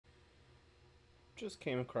Just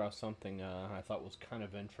came across something I thought was kind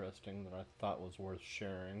of interesting that I thought was worth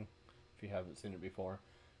sharing if you haven't seen it before.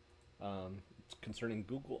 It's concerning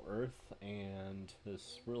Google Earth and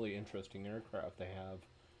this really interesting aircraft they have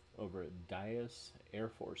over at Dyess Air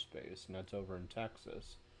Force Base, and that's over in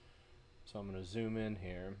Texas. So I'm going to zoom in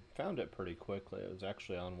here. Found it pretty quickly. It was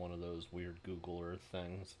actually on one of those weird Google Earth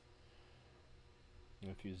things.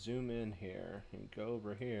 And if you zoom in here and go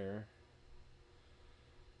over here,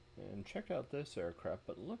 and check out this aircraft,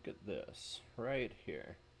 but look at this right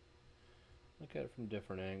here. Look at it from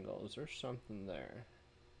different angles. There's something there.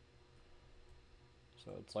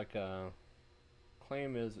 So it's like a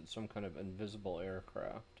claim is it's some kind of invisible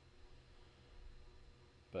aircraft,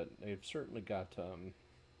 but they've certainly got. I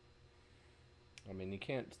mean, you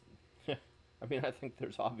can't. I mean, I think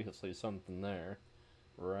there's obviously something there,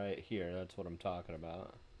 right here. That's what I'm talking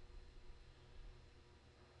about.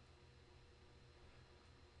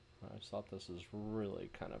 I just thought this is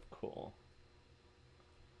really kind of cool.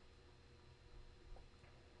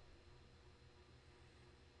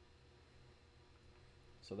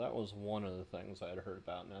 So that was one of the things I had heard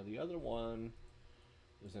about. Now the other one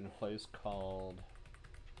is in a place called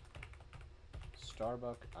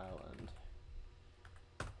Starbuck Island.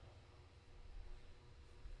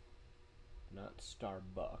 Not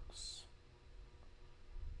Starbucks.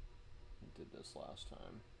 I did this last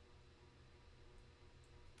time.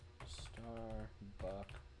 Starbuck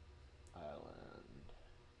Island.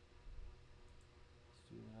 Let's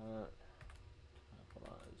do that.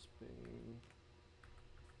 Capitalize B.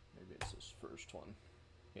 Maybe it's this first one.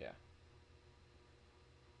 Yeah.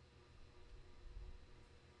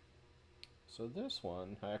 So this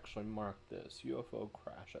one, I actually marked this. UFO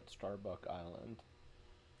crash at Starbuck Island.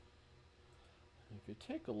 If you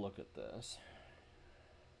take a look at this,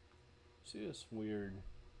 see this weird,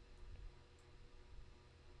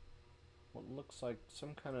 what looks like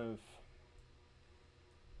some kind of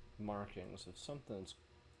markings of something's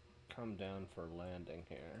come down for landing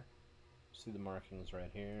here. See the markings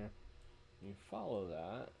right here? You follow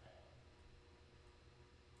that,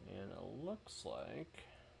 and it looks like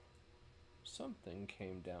something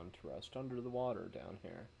came down to rest under the water down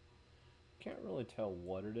here. Can't really tell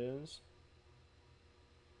what it is,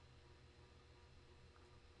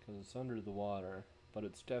 because it's under the water, but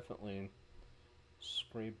it's definitely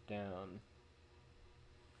scraped down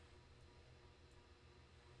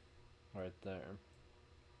right there.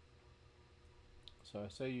 So I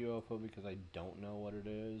say UFO because I don't know what it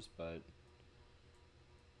is, but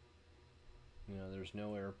you know, there's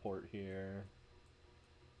no airport here,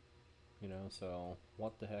 you know, so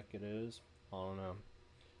what the heck it is, I don't know.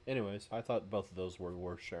 Anyways, I thought both of those were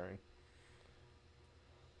worth sharing.